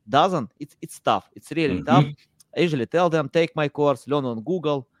someone doesn't, it's tough. It's really tough. Mhm. I usually tell them, take my course, learn on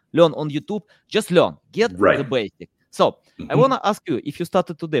Google, learn on YouTube, just learn, get the Right. basic. So I want Mhm. to ask you, if you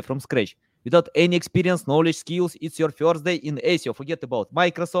started today from scratch without any experience, knowledge, skills, it's your first day in SEO. Forget about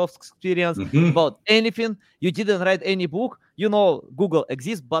Microsoft experience, Mhm. about anything. You didn't write any book. You know Google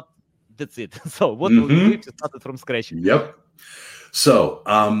exists, but that's it. So what will you do if Mhm. you started from scratch? Yep. So,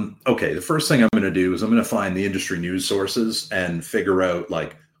 okay, the first thing I'm going to do is I'm going to find the industry news sources and figure out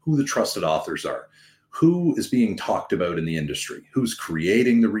like who the trusted authors are, who is being talked about in the industry, who's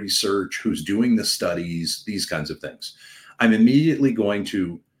creating the research, who's doing the studies, these kinds of things. I'm immediately going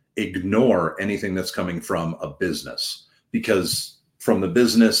to ignore anything that's coming from a business because from the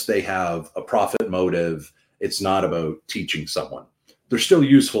business, they have a profit motive. It's not about teaching someone. They're still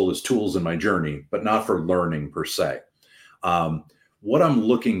useful as tools in my journey, but not for learning per se. Um, what I'm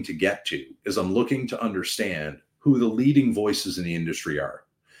looking to get to is I'm looking to understand who the leading voices in the industry are.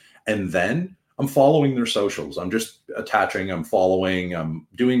 And then I'm following their socials. I'm just attaching, I'm following, I'm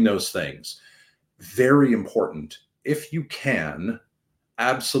doing those things. Very important. If you can,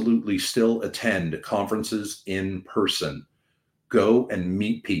 absolutely still attend conferences in person. Go and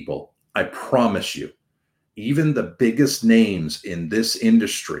meet people. I promise you, even the biggest names in this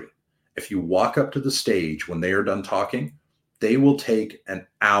industry, if you walk up to the stage when they are done talking, they will take an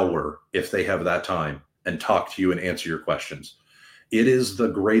hour if they have that time and talk to you and answer your questions. It is the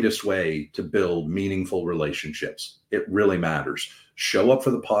greatest way to build meaningful relationships. It really matters. Show up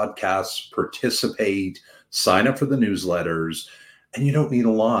for the podcasts, participate, sign up for the newsletters, and you don't need a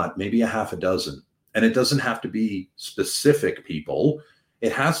lot, maybe a half a dozen. And it doesn't have to be specific people.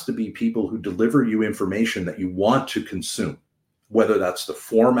 It has to be people who deliver you information that you want to consume, whether that's the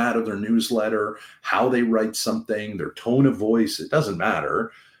format of their newsletter, how they write something, their tone of voice, it doesn't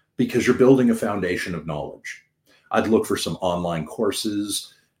matter because you're building a foundation of knowledge. I'd look for some online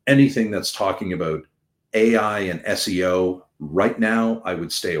courses, anything that's talking about AI and SEO. Right now, I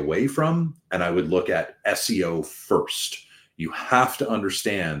would stay away from, and I would look at SEO first. You have to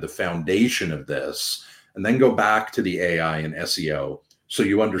understand the foundation of this and then go back to the AI and SEO so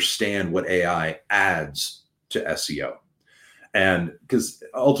you understand what AI adds to SEO. And because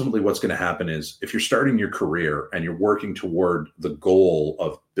ultimately, what's going to happen is if you're starting your career and you're working toward the goal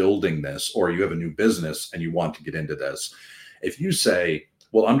of building this, or you have a new business and you want to get into this, if you say,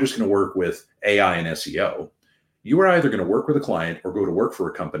 well, I'm just going to work with AI and SEO, you are either going to work with a client or go to work for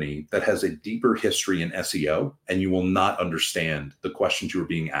a company that has a deeper history in SEO, and you will not understand the questions you are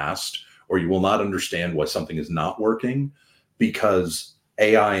being asked, or you will not understand why something is not working because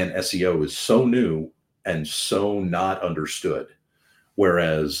AI and SEO is so new and so not understood.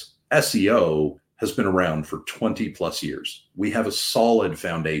 Whereas SEO has been around for 20 plus years. We have a solid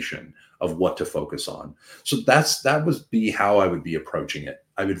foundation of what to focus on. So that would be how I would be approaching it.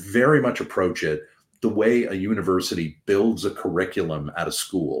 I would very much approach it the way a university builds a curriculum at a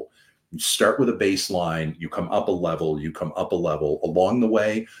school. You start with a baseline, you come up a level, you come up a level. Along the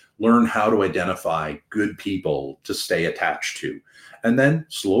way, learn how to identify good people to stay attached to. And then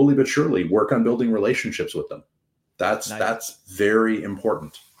slowly but surely work on building relationships with them. Nice. That's very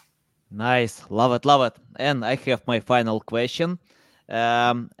important. Nice, love it, love it. And I have my final question.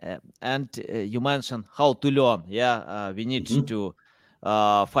 And you mentioned how to learn. Yeah, we need Mhm. to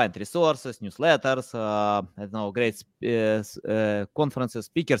find resources, newsletters, I don't know, great conferences,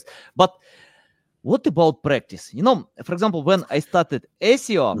 speakers. But what about practice? You know, for example, when I started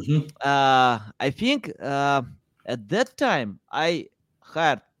SEO, Mhm. I think at that time I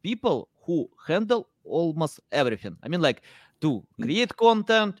hired people who handle almost everything. I mean, like to create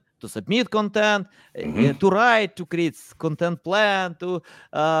content, to submit content, Mhm. to write, to create content plan, to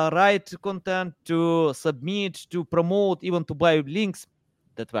write content, to submit, to promote, even to buy links.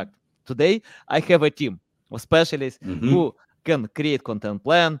 That fact. Today, I have a team of specialists Mhm. who can create content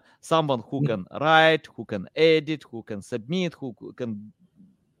plan, someone who Mhm. can write, who can edit, who can submit, who can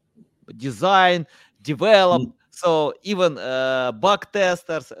design, develop, So even bug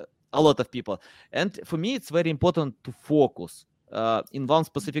testers, a lot of people. And for me, it's very important to focus in one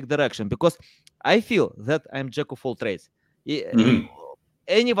specific direction, because I feel that I'm jack of all trades. Mhm.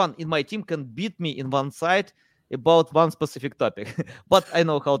 Anyone in my team can beat me in one side about one specific topic, but I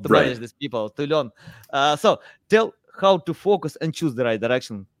know how to manage Right. these people, to learn. So tell how to focus and choose the right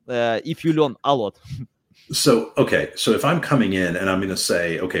direction if you learn a lot. So, okay. So if I'm coming in and I'm going to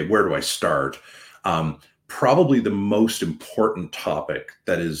say, okay, where do I start? Probably the most important topic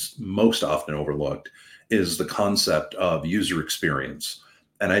that is most often overlooked is the concept of user experience.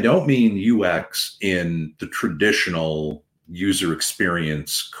 And I don't mean UX in the traditional user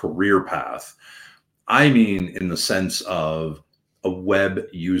experience career path. I mean in the sense of a web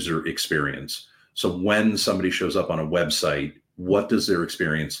user experience. So when somebody shows up on a website, what does their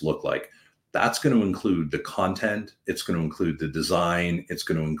experience look like? That's going to include the content. It's going to include the design. It's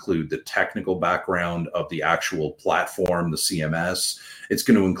going to include the technical background of the actual platform, the CMS. It's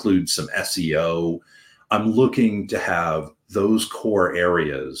going to include some SEO. I'm looking to have those core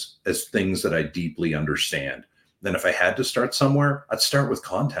areas as things that I deeply understand. Then if I had to start somewhere, I'd start with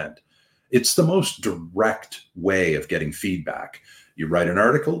content. It's the most direct way of getting feedback. You write an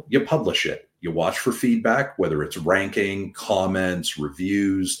article, you publish it. You watch for feedback, whether it's ranking, comments,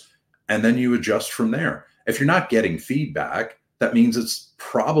 reviews, and then you adjust from there. If you're not getting feedback, that means it's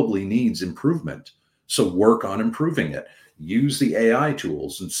probably needs improvement. So work on improving it. Use the AI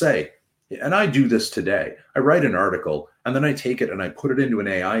tools and say, and I do this today. I write an article and then I take it and I put it into an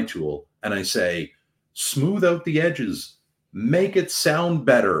AI tool and I say, smooth out the edges, make it sound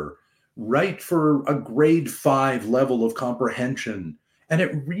better, write for a grade 5 level of comprehension. And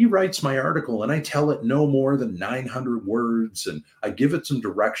it rewrites my article and I tell it no more than 900 words and I give it some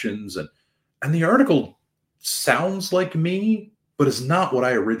directions and the article sounds like me, but is not what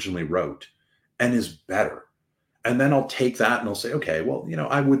I originally wrote and is better. And then I'll take that and I'll say, okay, well,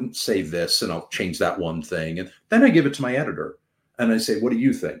 I wouldn't say this and I'll change that one thing. And then I give it to my editor and I say, what do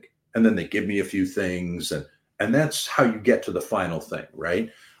you think? And then they give me a few things and that's how you get to the final thing, right?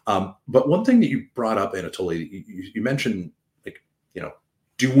 But one thing that you brought up, Anatoly, you mentioned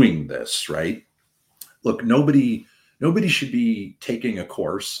doing this, right? Look, nobody should be taking a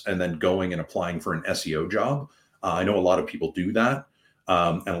course and then going and applying for an SEO job. I know a lot of people do that.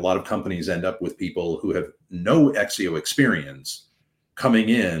 And a lot of companies end up with people who have no SEO experience coming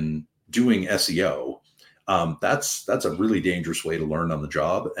in doing SEO. That's a really dangerous way to learn on the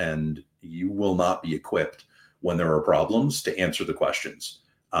job, and you will not be equipped when there are problems to answer the questions.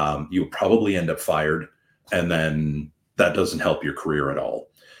 You'll probably end up fired, and then that doesn't help your career at all.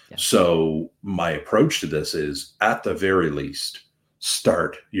 Yeah. So my approach to this is, at the very least,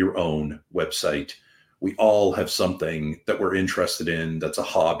 start your own website. We all have something that we're interested in, that's a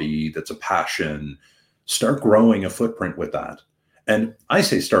hobby, that's a passion. Start growing a footprint with that. And I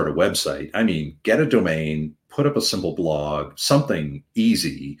say start a website. I mean, get a domain, put up a simple blog, something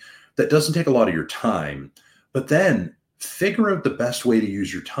easy that doesn't take a lot of your time, but then figure out the best way to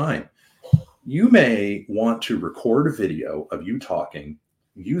use your time. You may want to record a video of you talking,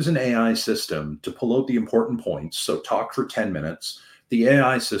 use an AI system to pull out the important points. So talk for 10 minutes. The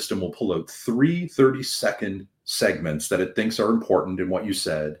AI system will pull out 3 30-second segments that it thinks are important in what you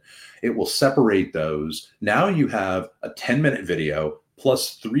said. It will separate those. Now you have a 10-minute video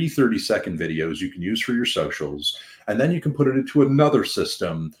plus 3 30-second videos you can use for your socials. And then you can put it into another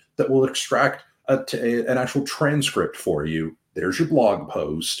system that will extract an actual transcript for you. There's your blog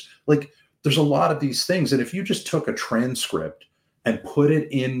post. Like, there's a lot of these things. And if you just took a transcript and put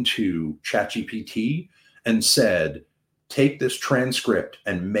it into ChatGPT and said, take this transcript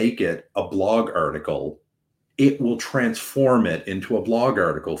and make it a blog article, it will transform it into a blog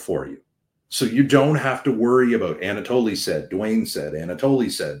article for you. So you don't have to worry about Anatoly said, Duane said, Anatoly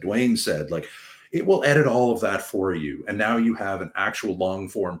said, Duane said. Like, it will edit all of that for you. And now you have an actual long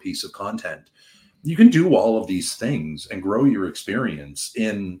form piece of content. You can do all of these things and grow your experience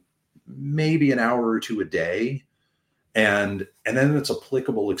in maybe an hour or two a day. And then it's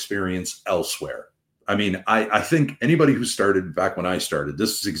applicable experience elsewhere. I mean, I think anybody who started back when I started,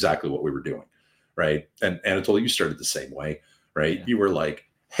 this is exactly what we were doing, right? And Anatoly, you started the same way, right? Yeah. You were like,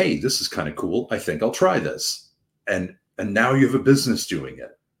 hey, this is kind of cool. I think I'll try this. And now you have a business doing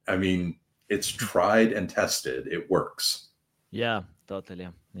it. I mean, it's tried and tested. It works. Yeah, totally.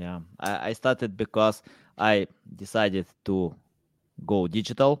 Yeah. I started because I decided to go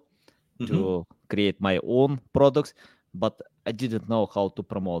digital, to create my own products, but I didn't know how to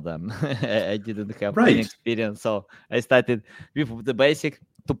promote them. I didn't have any experience. So I started with the basic,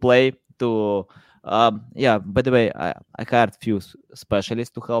 to play, to by the way, I hired few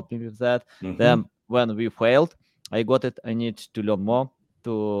specialists to help me with that. Then when we failed, I got it. I need to learn more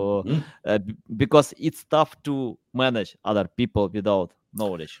because it's tough to manage other people without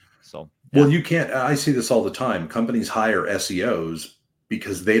knowledge. So well, you can't. I see this all the time. Companies hire SEOs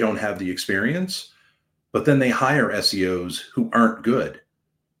because they don't have the experience, but then they hire SEOs who aren't good.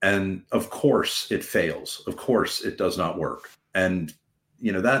 And of course it fails. Of course it does not work. And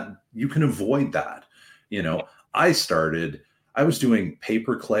that you can avoid that. I was doing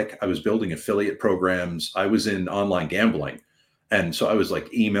pay-per-click. I was building affiliate programs. I was in online gambling. And so I was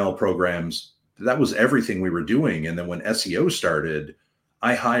like email programs. That was everything we were doing. And then when SEO started,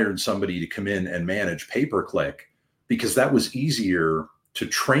 I hired somebody to come in and manage pay-per-click because that was easier to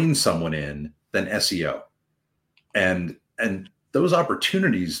train someone in than SEO. And those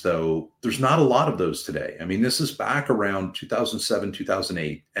opportunities, though, there's not a lot of those today. I mean, this is back around 2007,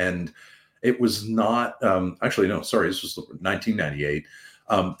 2008. And it was not, actually, no, sorry, this was 1998.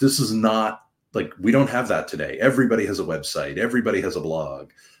 This is not like, we don't have that today. Everybody has a website. Everybody has a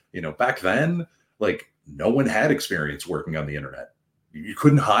blog. Back then, like, no one had experience working on the internet. You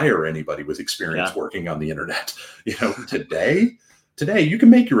couldn't hire anybody with experience working on the internet. Today you can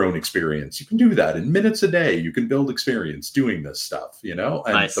make your own experience. You can do that in minutes a day. You can build experience doing this stuff, and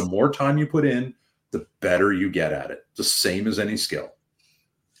nice. The more time you put in, the better you get at it. The same as any skill.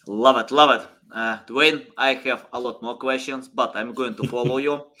 Love it. Duane, I have a lot more questions, but I'm going to follow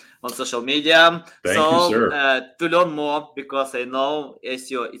you on social media. Thank you, sir. To learn more, because I know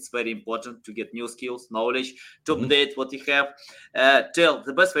SEO, it's very important to get new skills, knowledge, to update what you have. Tell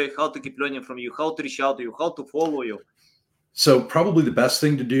the best way how to keep learning from you, how to reach out to you, how to follow you. So probably the best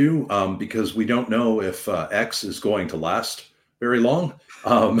thing to do, because we don't know if X is going to last very long,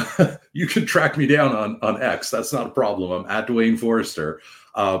 you can track me down on X. That's not a problem. I'm at Duane Forrester.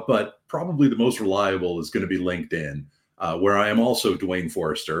 But probably the most reliable is going to be LinkedIn, where I am also Duane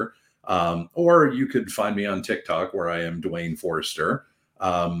Forrester. Or you could find me on TikTok, where I am Duane Forrester.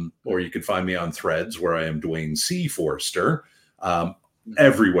 Or you could find me on Threads, where I am Duane C. Forrester.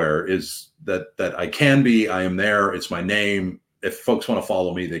 Everywhere is that I can be. I am there. It's my name. If folks want to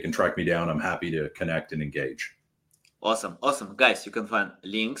follow me, they can track me down. I'm happy to connect and engage. Awesome. Guys, you can find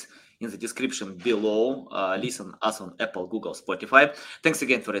links in the description below. Listen us on Apple, Google, Spotify. Thanks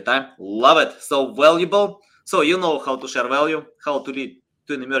again for your time. Love it. So valuable. So you know how to share value, how to lead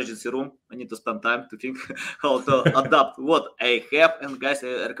to an emergency room. I need to spend time to think how to adapt what I have. And guys,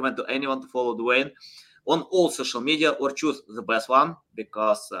 I recommend to anyone to follow Duane on all social media or choose the best one,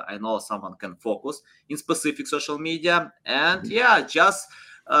 because I know someone can focus in specific social media. And just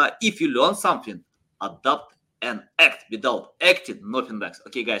if you learn something, adapt and act. Without acting, nothing works.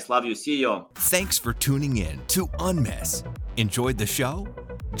 Okay, guys, love you. See you. Thanks for tuning in to Unmiss. Enjoyed the show?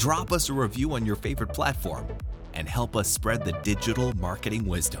 Drop us a review on your favorite platform and help us spread the digital marketing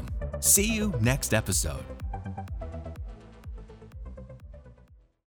wisdom. See you next episode.